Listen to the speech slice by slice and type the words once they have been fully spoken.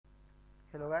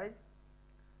Hello guys,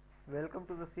 welcome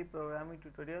to the C programming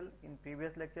tutorial. In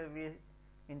previous lecture we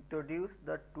introduced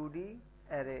the 2D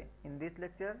array. In this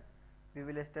lecture we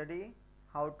will study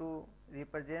how to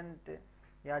represent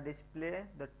or display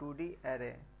the 2D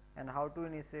array and how to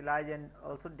initialize and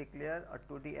also declare a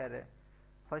 2D array.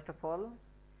 First of all,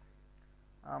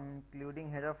 I am including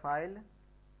header file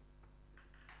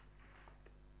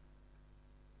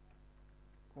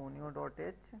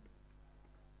conio.h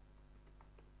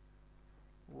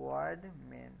void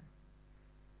main.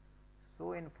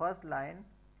 So in first line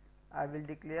I will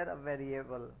declare a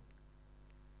variable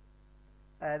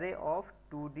array of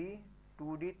 2D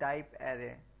type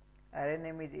array. Array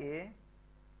name is A,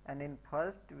 and in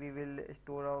first we will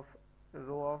store of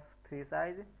row of 3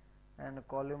 size and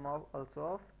column of also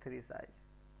of 3 size,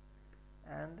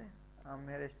 and I am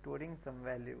here storing some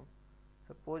value.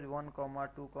 Suppose 1,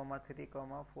 2, 3,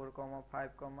 4, 5,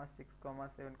 6,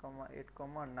 7,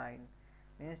 8, 9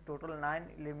 means total 9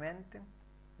 element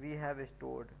we have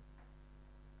stored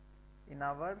in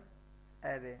our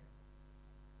array.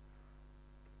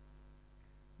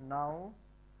 Now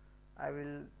I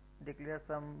will declare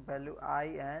some value I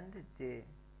and j.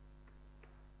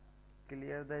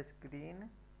 Clear the screen.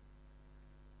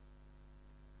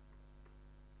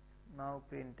 Now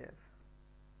printf.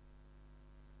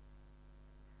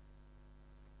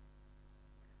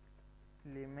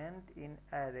 Element in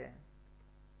array.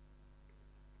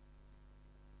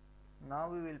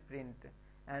 Now we will print,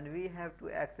 and we have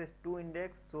to access 2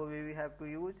 index, so we will have to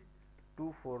use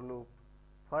 2 for loop.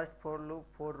 First for loop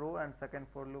for row and second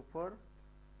for loop for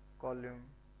column.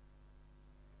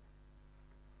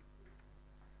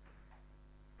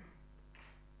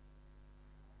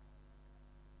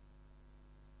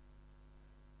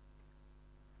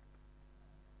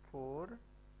 For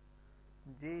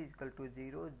j is equal to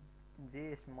 0,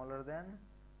 j smaller than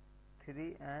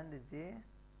 3 and j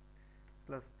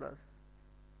plus plus.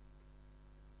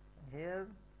 Here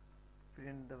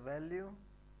print the value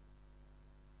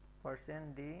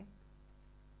 %d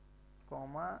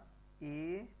comma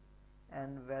a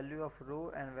and value of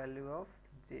row and value of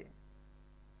j.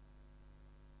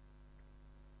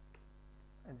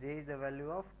 J is the value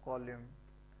of column,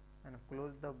 and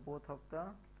close the both of the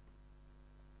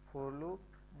for loop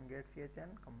and get ch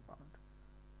and compound.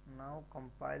 Now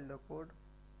compile the code.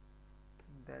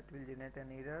 That will generate an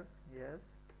error. Yes,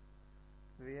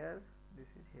 where this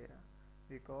is here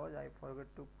because I forgot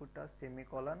to put a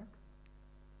semicolon.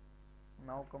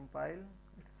 Now compile,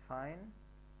 it's fine,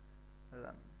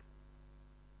 run.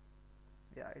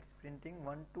 Yeah, it's printing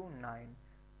 1 to 9.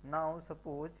 Now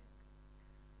suppose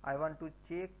I want to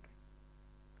check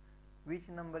which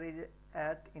number is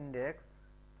at index.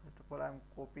 First of all, I am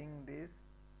copying this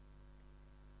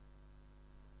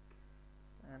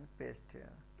and paste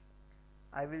here.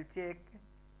 I will check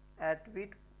at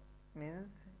which means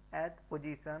at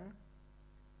position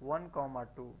 1,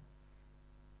 2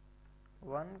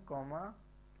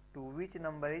 which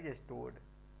number is stored.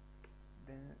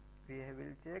 Then we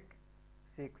will check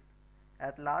 6.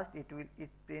 At last it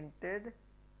printed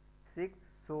 6,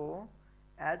 so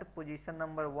at position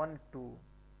number 1, 2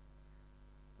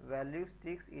 value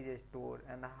 6 is stored.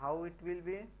 And how it will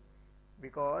be?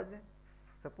 Because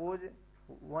suppose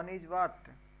 1 is what?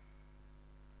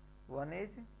 1 is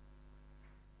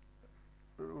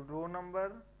row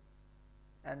number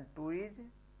and 2 is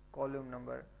column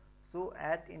number. So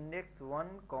at index 1,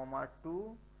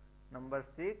 2 number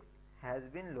 6 has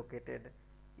been located.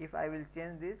 If I will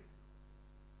change this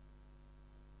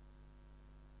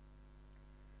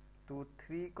to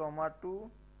 3,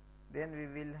 2, then we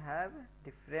will have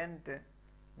different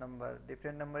number.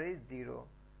 Different number is 0.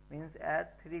 Means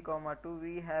at 3, 2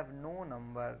 we have no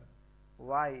number.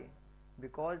 Why?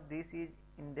 Because this is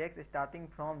index starting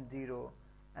from 0,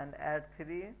 and at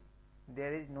 3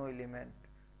 there is no element,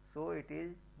 so it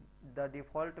is the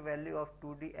default value of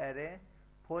 2D array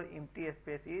for empty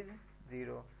space is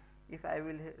 0. If I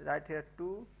will write here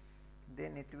 2,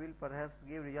 then it will perhaps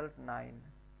give result 9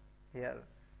 here.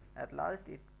 At last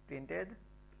it printed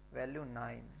value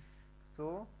 9.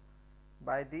 So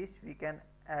by this we can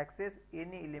access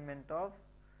any element of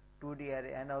 2D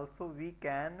array, and also we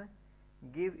can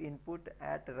give input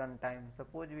at runtime.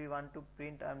 Suppose we want to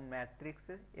print a matrix,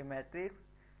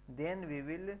 then we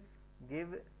will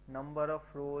give number of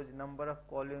rows, number of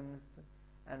columns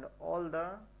and all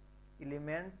the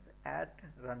elements at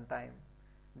runtime.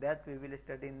 That we will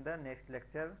study in the next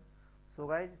lecture. So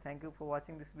guys, thank you for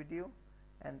watching this video,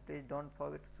 and please don't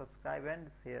forget to subscribe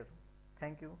and share.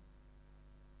 Thank you.